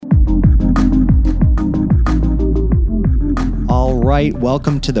right,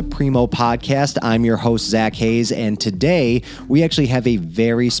 welcome to the Preemo podcast. I'm your host, Zach Hayes, and today we actually have a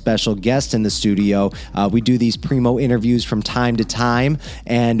very special guest in the studio. We do these Preemo interviews from time to time,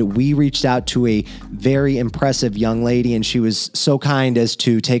 and we reached out to a very impressive young lady, and she was so kind as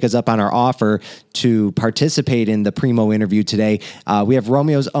to take us up on our offer to participate in the Preemo interview today. We have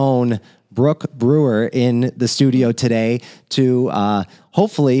Romeo's own Brooke Brewer in the studio today to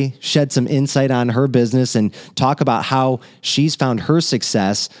hopefully shed some insight on her business and talk about how she's found her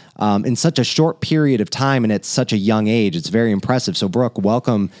success in such a short period of time and at such a young age. It's very impressive. So Brooke,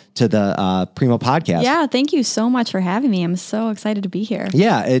 welcome to the Preemo podcast. Yeah, thank you so much for having me. I'm so excited to be here.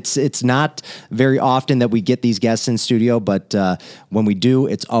 Yeah, it's not very often that we get these guests in studio, but when we do,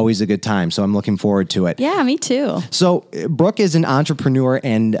 it's always a good time. So I'm looking forward to it. Yeah, me too. So Brooke is an entrepreneur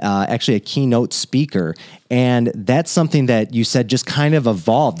and actually a keynote speaker. And that's something that you said just kind of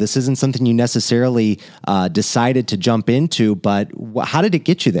evolved. This isn't something you necessarily decided to jump into, but how did it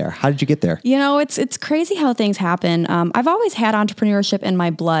get you there? How did you get there? You know, it's crazy how things happen. I've always had entrepreneurship in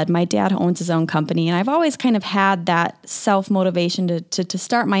my blood. My dad owns his own company, and I've always kind of had that self-motivation to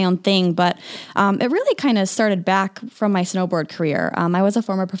start my own thing. But it really kind of started back from my snowboard career. I was a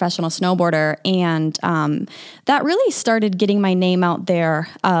former professional snowboarder, and that really started getting my name out there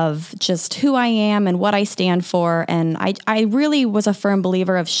of just who I am and what I stand for. And I really was a firm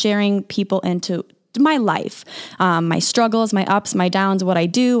believer of sharing people into my life, my struggles, my ups, my downs, what I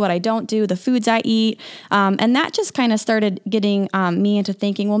do, what I don't do, the foods I eat. And that just kind of started getting me into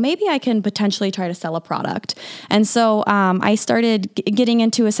thinking, well, maybe I can potentially try to sell a product. And so I started getting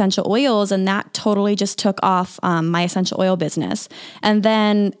into essential oils, and that totally just took off my essential oil business. And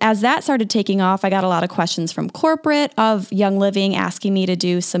then as that started taking off, I got a lot of questions from corporate of Young Living asking me to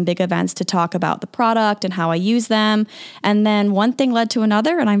do some big events to talk about the product and how I use them. And then one thing led to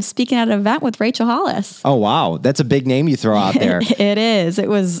another, and I'm speaking at an event with Rachel Hollis. Oh, wow. That's a big name you throw out there. It is. It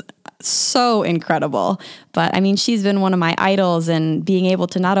was so incredible. But I mean, she's been one of my idols, and being able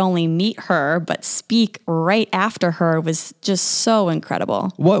to not only meet her, but speak right after her was just so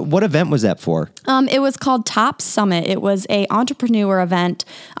incredible. What event was that for? It was called Top Summit. It was a entrepreneur event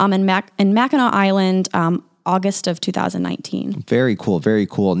in Mackinac Island, August of 2019. Very cool. Very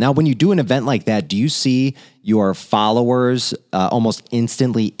cool. Now, when you do an event like that, do you see your followers almost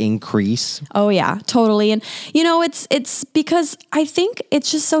instantly increase? Oh yeah, totally. And you know, it's because I think it's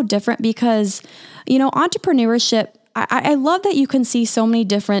just so different because, you know, entrepreneurship, I love that you can see so many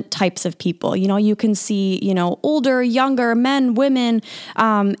different types of people. You know, you can see, you know, older, younger, men, women.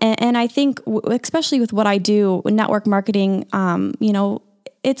 And I think especially with what I do, network marketing, you know,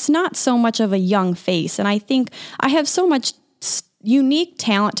 it's not so much of a young face. And I think I have so much unique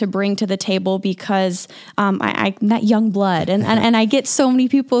talent to bring to the table because I'm that young blood. And I get so many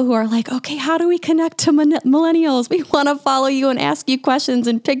people who are like, okay, how do we connect to millennials? We want to follow you and ask you questions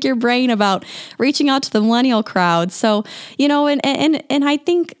and pick your brain about reaching out to the millennial crowd. So, you know, and I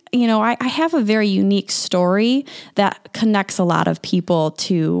think, you know, I have a very unique story that connects a lot of people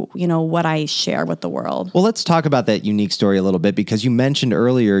to, you know, what I share with the world. Well, let's talk about that unique story a little bit because you mentioned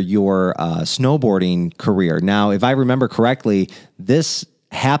earlier your snowboarding career. Now, if I remember correctly, this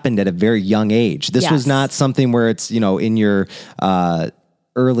happened at a very young age. This was not something where it's, you know, in your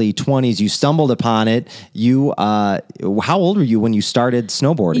early 20s, you stumbled upon it. You, how old were you when you started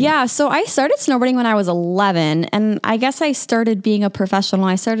snowboarding? Yeah, so I started snowboarding when I was 11, and I guess I started being a professional.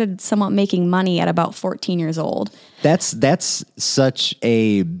 I started somewhat making money at about 14 years old. That's such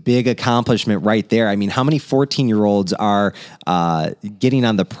a big accomplishment right there. I mean, how many 14-year-olds are getting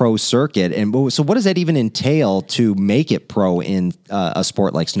on the pro circuit? And so what does that even entail to make it pro in a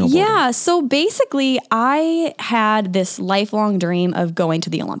sport like snowboarding? Yeah, so basically I had this lifelong dream of going to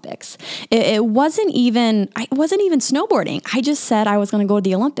the Olympics. It wasn't even snowboarding. I just said I was going to go to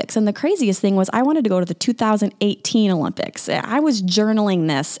the Olympics. And the craziest thing was I wanted to go to the 2018 Olympics. I was journaling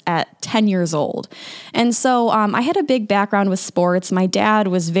this at 10 years old. And so I had a big background with sports. My dad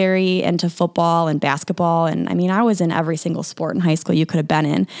was very into football and basketball. And I mean, I was in every single sport in high school you could have been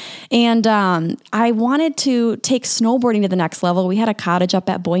in. And I wanted to take snowboarding to the next level. We had a cottage up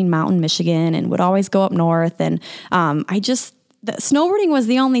at Boyne Mountain, Michigan, and would always go up north. And snowboarding was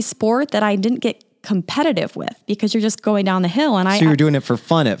the only sport that I didn't get competitive with because you're just going down the hill. And so you were doing it for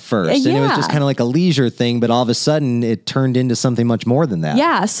fun at first, and it was just kind of like a leisure thing, but all of a sudden it turned into something much more than that.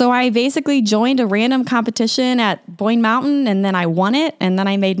 Yeah. So I basically joined a random competition at Boyne Mountain, and then I won it, and then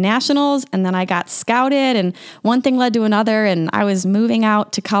I made nationals, and then I got scouted, and one thing led to another, and I was moving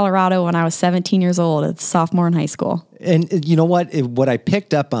out to Colorado when I was 17 years old, a sophomore in high school. And you know what I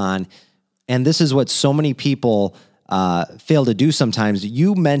picked up on, and this is what so many people fail to do sometimes.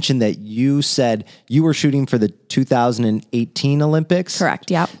 You mentioned that you said you were shooting for the 2018 Olympics.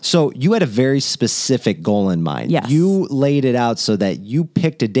 Correct. Yep. So you had a very specific goal in mind. Yes. You laid it out so that you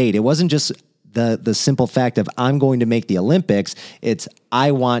picked a date. It wasn't just the simple fact of I'm going to make the Olympics. It's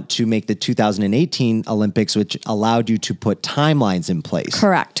I want to make the 2018 Olympics, which allowed you to put timelines in place.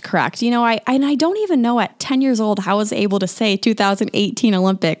 Correct. I don't even know at 10 years old how I was able to say 2018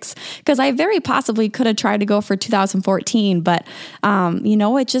 Olympics, because I very possibly could have tried to go for 2014, but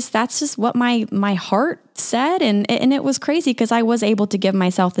that's just what my heart said, and it was crazy because I was able to give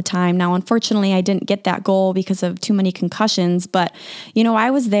myself the time. Now, unfortunately, I didn't get that goal because of too many concussions, but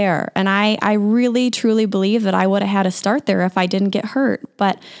I was there, and I really truly believe that I would have had a start there if I didn't get hurt.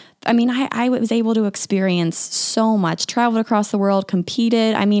 But I was able to experience so much, traveled across the world,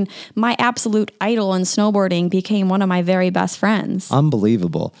 competed. My absolute idol in snowboarding became one of my very best friends.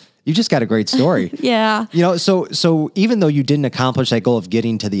 Unbelievable. You just got a great story. Yeah. So even though you didn't accomplish that goal of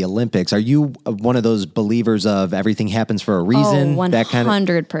getting to the Olympics, are you one of those believers of everything happens for a reason?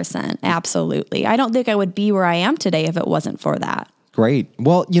 100%. Absolutely. I don't think I would be where I am today if it wasn't for that. Great.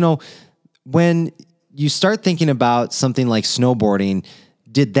 Well, when you start thinking about something like snowboarding,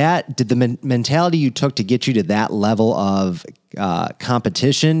 did the mentality you took to get you to that level of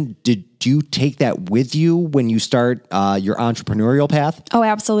competition, did you take that with you when you start your entrepreneurial path? Oh,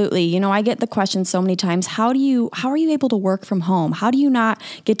 absolutely. I get the question so many times, how are you able to work from home? How do you not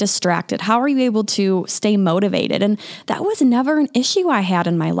get distracted? How are you able to stay motivated? And that was never an issue I had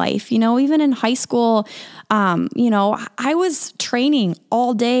in my life. Even in high school, I was training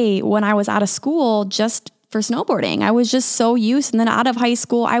all day when I was out of school just for snowboarding. I was just so used. And then out of high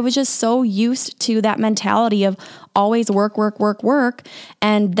school, I was just so used to that mentality of always work.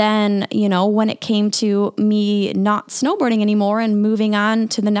 And then, when it came to me not snowboarding anymore and moving on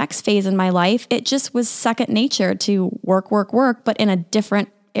to the next phase in my life, it just was second nature to work, but in a different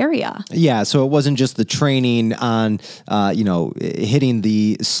area. Yeah. So it wasn't just the training on, hitting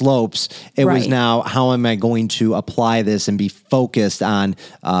the slopes. It was now, how am I going to apply this and be focused on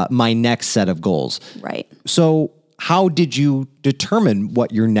my next set of goals? Right. So how did you determine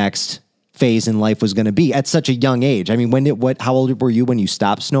what your next phase in life was going to be at such a young age? How old were you when you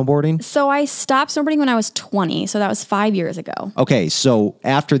stopped snowboarding? So I stopped snowboarding when I was 20. So that was 5 years ago. Okay. So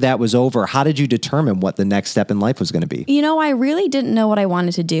after that was over, how did you determine what the next step in life was going to be? I really didn't know what I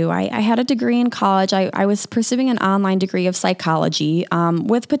wanted to do. I had a degree in college. I was pursuing an online degree of psychology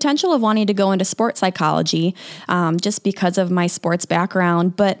with potential of wanting to go into sports psychology just because of my sports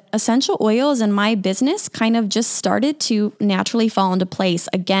background. But essential oils and my business kind of just started to naturally fall into place.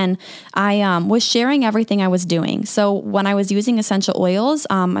 Again, I was sharing everything I was doing. So when I was using essential oils,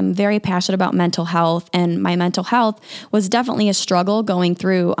 I'm very passionate about mental health, and my mental health was definitely a struggle going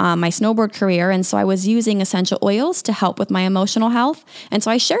through my snowboard career. And so I was using essential oils to help with my emotional health. And so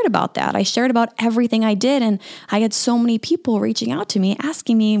I shared about that. I shared about everything I did. And I had so many people reaching out to me,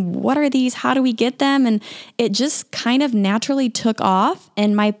 asking me, what are these? How do we get them? And it just kind of naturally took off,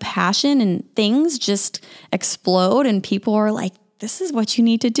 and my passion and things just explode, and people are like, this is what you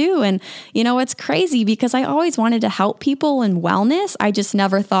need to do. And, it's crazy because I always wanted to help people in wellness. I just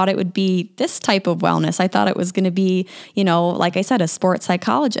never thought it would be this type of wellness. I thought it was going to be, like I said, a sports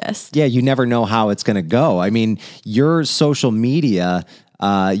psychologist. Yeah, you never know how it's going to go. Your social media,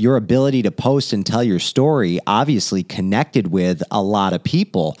 your ability to post and tell your story obviously connected with a lot of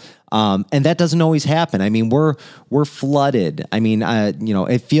people. And that doesn't always happen. We're flooded.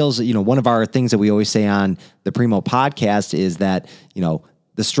 It feels, one of our things that we always say on the Preemo podcast is that,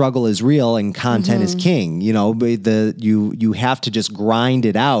 the struggle is real and content is king. You have to just grind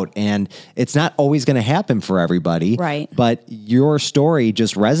it out, and it's not always going to happen for everybody. Right. But your story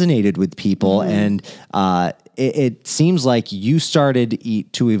just resonated with people, and it seems like you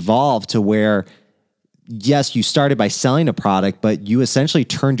started to evolve to where, yes, you started by selling a product, but you essentially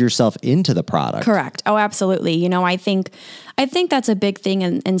turned yourself into the product. Correct. Oh, absolutely. I think that's a big thing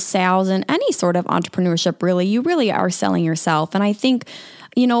in sales and any sort of entrepreneurship, really. You really are selling yourself. And I think,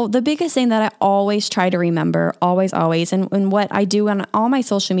 the biggest thing that I always try to remember, always, and what I do on all my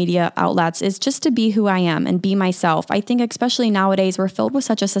social media outlets is just to be who I am and be myself. I think especially nowadays, we're filled with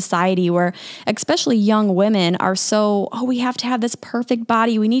such a society where especially young women are so, we have to have this perfect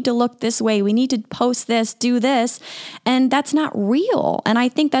body. We need to look this way. We need to post this, do this. And that's not real. And I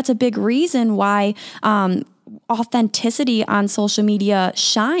think that's a big reason why, authenticity on social media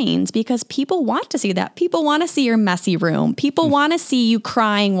shines, because people want to see that. People want to see your messy room. People want to see you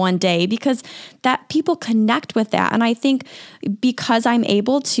crying one day, because that people connect with that. And I think because I'm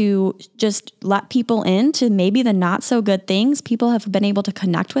able to just let people into maybe the not so good things, people have been able to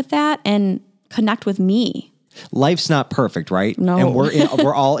connect with that and connect with me. Life's not perfect, right? No. And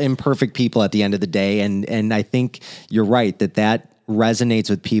we're all imperfect people at the end of the day. And I think you're right that resonates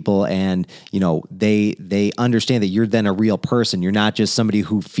with people, and they understand that you're then a real person. You're not just somebody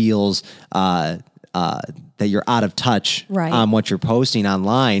who feels that you're out of touch on what you're posting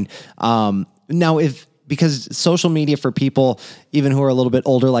online. Now, because social media for people, even who are a little bit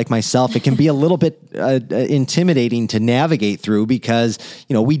older like myself, it can be a little bit intimidating to navigate through because,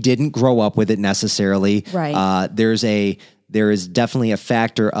 we didn't grow up with it necessarily. Right. There is definitely a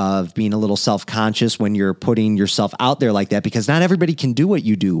factor of being a little self-conscious when you're putting yourself out there like that, because not everybody can do what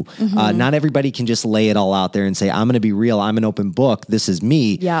you do. Not everybody can just lay it all out there and say, I'm going to be real. I'm an open book. This is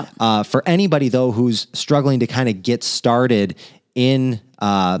me. Yeah. For anybody, though, who's struggling to kind of get started in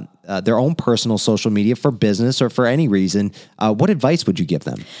their own personal social media for business or for any reason, what advice would you give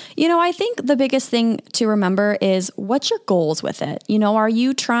them? I think the biggest thing to remember is what's your goals with it? Are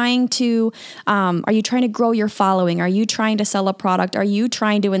you trying to grow your following? Are you trying to sell a product? Are you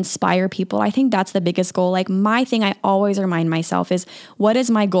trying to inspire people? I think that's the biggest goal. Like my thing, I always remind myself is what is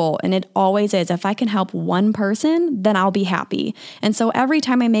my goal? And it always is, if I can help one person, then I'll be happy. And so every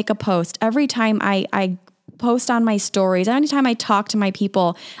time I make a post, every time I post on my stories, anytime I talk to my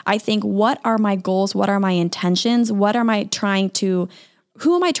people, I think, what are my goals? What are my intentions? Who am I trying to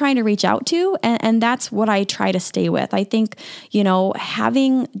reach out to? And that's what I try to stay with. I think,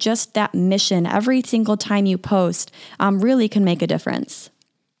 having just that mission every single time you post really can make a difference.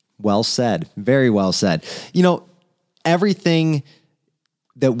 Well said. Very well said. Everything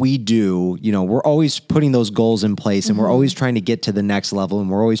that we do, we're always putting those goals in place, and we're always trying to get to the next level, and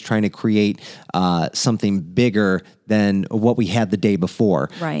we're always trying to create something bigger than what we had the day before.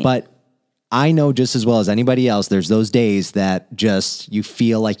 Right. But I know just as well as anybody else, there's those days that just, you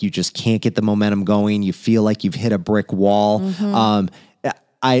feel like you just can't get the momentum going. You feel like you've hit a brick wall.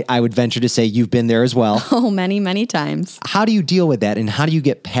 I would venture to say you've been there as well. Oh, many, many times. How do you deal with that, and how do you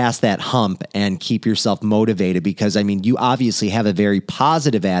get past that hump and keep yourself motivated? Because, you obviously have a very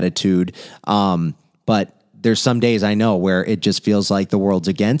positive attitude, but there's some days I know where it just feels like the world's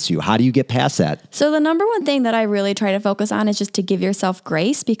against you. How do you get past that? So the number one thing that I really try to focus on is just to give yourself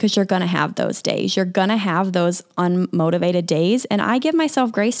grace, because you're going to have those days. You're going to have those unmotivated days. And I give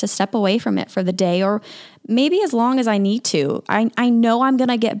myself grace to step away from it for the day, or maybe as long as I need to. I know I'm going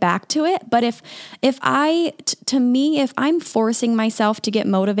to get back to it. But if I'm forcing myself to get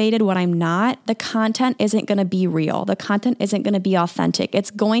motivated when I'm not, the content isn't going to be real. The content isn't going to be authentic.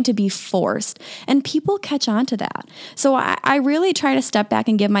 It's going to be forced, and people catch on to that. So I really try to step back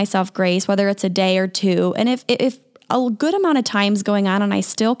and give myself grace, whether it's a day or two. And if a good amount of time's going on and I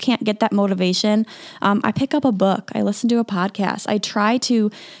still can't get that motivation, I pick up a book. I listen to a podcast. I try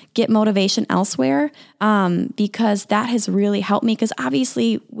to get motivation elsewhere because that has really helped me, because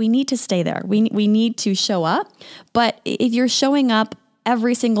obviously we need to stay there. We need to show up. But if you're showing up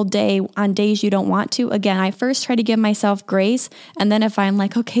every single day on days you don't want to, again, I first try to give myself grace. And then if I'm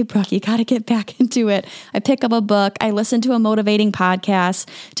like, okay, Brooke, you got to get back into it, I pick up a book, I listen to a motivating podcast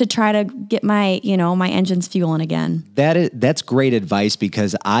to try to get my engines fueling again. That's great advice,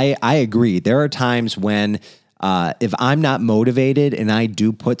 because I agree. There are times when if I'm not motivated and I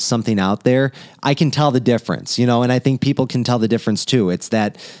do put something out there, I can tell the difference, and I think people can tell the difference too. It's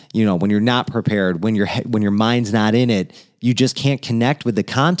that, when you're not prepared, when your mind's not in it, you just can't connect with the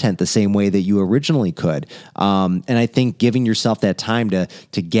content the same way that you originally could. And I think giving yourself that time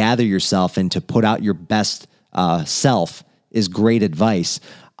to gather yourself and to put out your best self is great advice.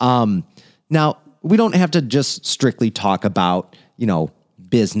 Now, we don't have to just strictly talk about,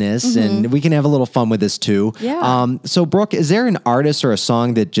 business, and we can have a little fun with this too. Yeah. So Brooke, is there an artist or a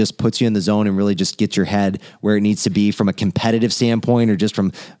song that just puts you in the zone and really just gets your head where it needs to be from a competitive standpoint, or just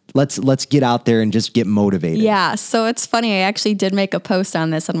from let's get out there and just get motivated? Yeah. So it's funny. I actually did make a post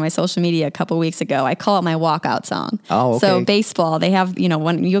on this on my social media a couple weeks ago. I call it my walkout song. Oh, okay. So baseball, they have,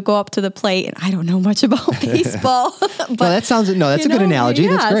 when you go up to the plate, and I don't know much about baseball. But, that's a good analogy.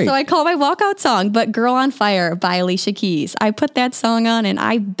 Yeah, that's great. So I call it my walkout song, but Girl on Fire by Alicia Keys. I put that song on and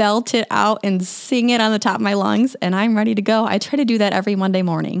I belt it out and sing it on the top of my lungs, and I'm ready to go. I try to do that every Monday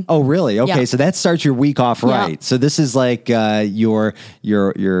morning. Oh, really? Okay. Yeah. So that starts your week off right. Yeah. So this is like you're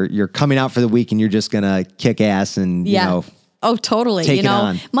coming out for the week and you're just going to kick ass and, Oh, totally. Take it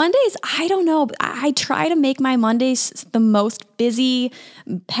on. Mondays, I don't know. I try to make my Mondays the most busy,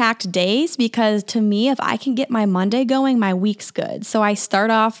 packed days, because to me, if I can get my Monday going, my week's good. So I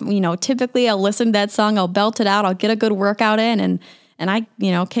start off, typically I'll listen to that song, I'll belt it out, I'll get a good workout in, and I,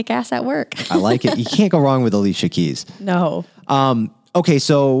 kick ass at work. I like it. You can't go wrong with Alicia Keys. No. Okay.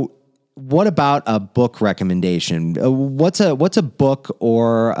 So what about a book recommendation? What's a book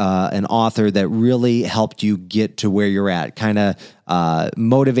or an author that really helped you get to where you're at? Kind of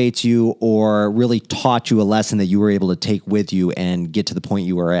motivates you or really taught you a lesson that you were able to take with you and get to the point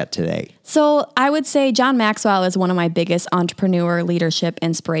you were at today? So I would say John Maxwell is one of my biggest entrepreneur leadership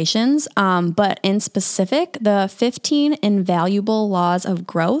inspirations. But in specific, the 15 Invaluable Laws of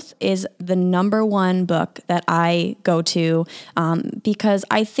Growth is the number one book that I go to because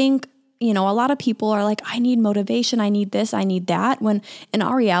I think, a lot of people are like, I need motivation, I need this, I need that. When in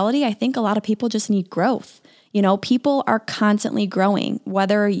our reality, I think a lot of people just need growth. People are constantly growing,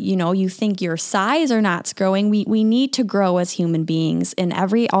 whether, you think your size or not's growing. We need to grow as human beings in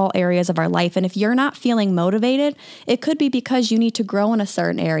all areas of our life. And if you're not feeling motivated, it could be because you need to grow in a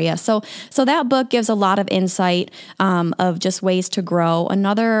certain area. So that book gives a lot of insight of just ways to grow.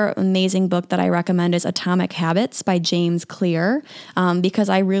 Another amazing book that I recommend is Atomic Habits by James Clear, because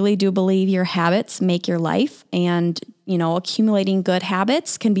I really do believe your habits make your life, and accumulating good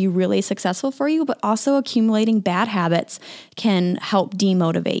habits can be really successful for you, but also accumulating bad habits can help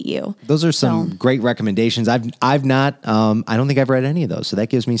demotivate you. Those are some great recommendations. I've not, I don't think I've read any of those. So that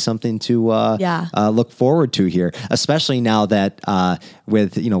gives me something to look forward to here, especially now that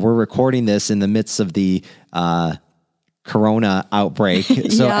we're recording this in the midst of the Corona outbreak.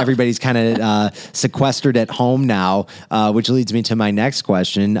 So everybody's kind of sequestered at home now, which leads me to my next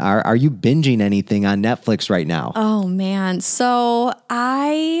question. Are you binging anything on Netflix right now? Oh, man. So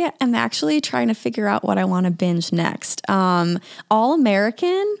I am actually trying to figure out what I want to binge next. All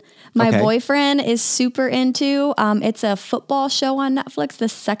American. My boyfriend is super into. It's a football show on Netflix. The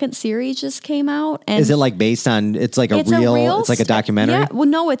second series just came out. And is it like based on? It's like it's like a documentary. Yeah. Well,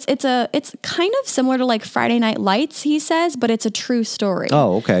 no, it's kind of similar to like Friday Night Lights, he says, but it's a true story.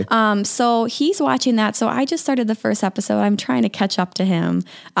 Oh, okay. So he's watching that. So I just started the first episode. I'm trying to catch up to him.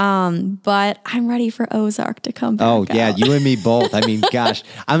 But I'm ready for Ozark to come back. Oh yeah, you and me both. I mean, gosh,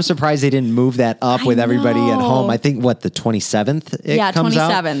 I'm surprised they didn't move that up with everybody at home. I think the 27th. Yeah,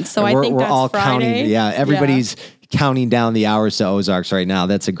 27th. So I think we're that's all Friday. counting. Yeah, everybody's counting down the hours to Ozarks right now.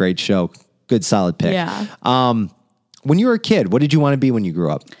 That's a great show. Good, solid pick. Yeah. When you were a kid, what did you want to be when you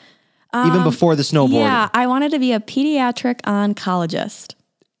grew up? Even before the snowboarding? Yeah, I wanted to be a pediatric oncologist.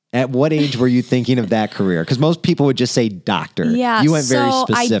 At what age were you thinking of that career? Because most people would just say doctor. Yeah, you went very so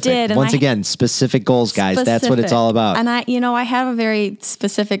specific. I did. Once again, specific goals, guys. That's what it's all about. And I have a very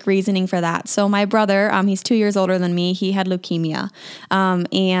specific reasoning for that. So my brother, he's 2 years older than me. He had leukemia.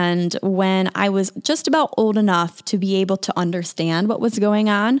 And when I was just about old enough to be able to understand what was going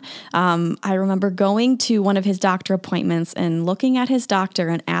on, I remember going to one of his doctor appointments and looking at his doctor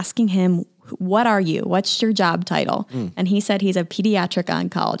and asking him, what are you? What's your job title? And he said he's a pediatric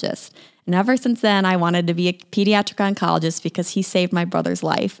oncologist. And ever since then, I wanted to be a pediatric oncologist because he saved my brother's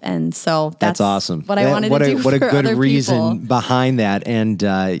life. And so that's awesome. What I wanted to do what a for good other reason people. Behind that. And,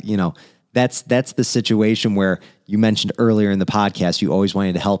 that's the situation where you mentioned earlier in the podcast, you always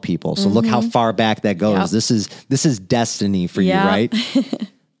wanted to help people. So look how far back that goes. Yep. This is destiny for you, right?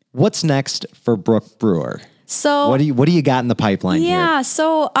 What's next for Brooke Brewer? So what do you got in the pipeline here? Yeah,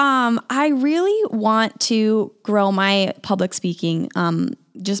 so I really want to grow my public speaking,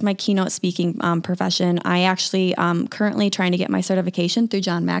 just my keynote speaking profession. I actually currently trying to get my certification through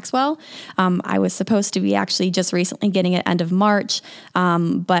John Maxwell. I was supposed to be actually just recently getting it end of March,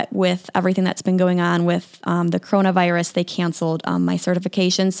 but with everything that's been going on with the coronavirus, they canceled my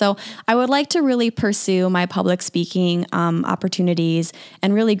certification. So I would like to really pursue my public speaking opportunities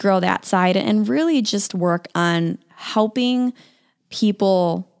and really grow that side and really just work on helping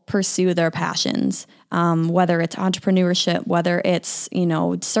people pursue their passions. Whether it's entrepreneurship, whether it's,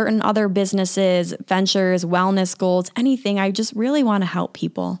 certain other businesses, ventures, wellness goals, anything. I just really want to help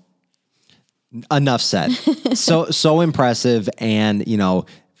people. Enough said. So impressive. And,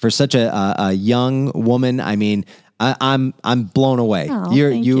 for such a young woman, I mean, I'm blown away. Oh,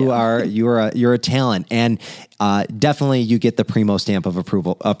 You're a talent, and definitely you get the Preemo stamp of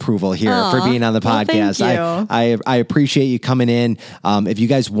approval here for being on the podcast. Well, thank you. I appreciate you coming in. If you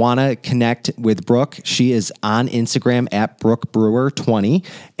guys want to connect with Brooke, she is on Instagram at BrookeBrewer20,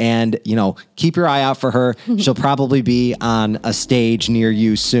 and keep your eye out for her. She'll probably be on a stage near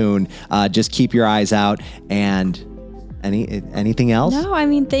you soon. Just keep your eyes out. And anything else?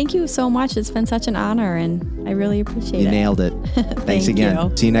 No, thank you so much. It's been such an honor, and I really appreciate it. You nailed it. Thanks again.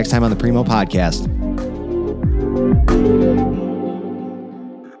 You. See you next time on the Preemo podcast.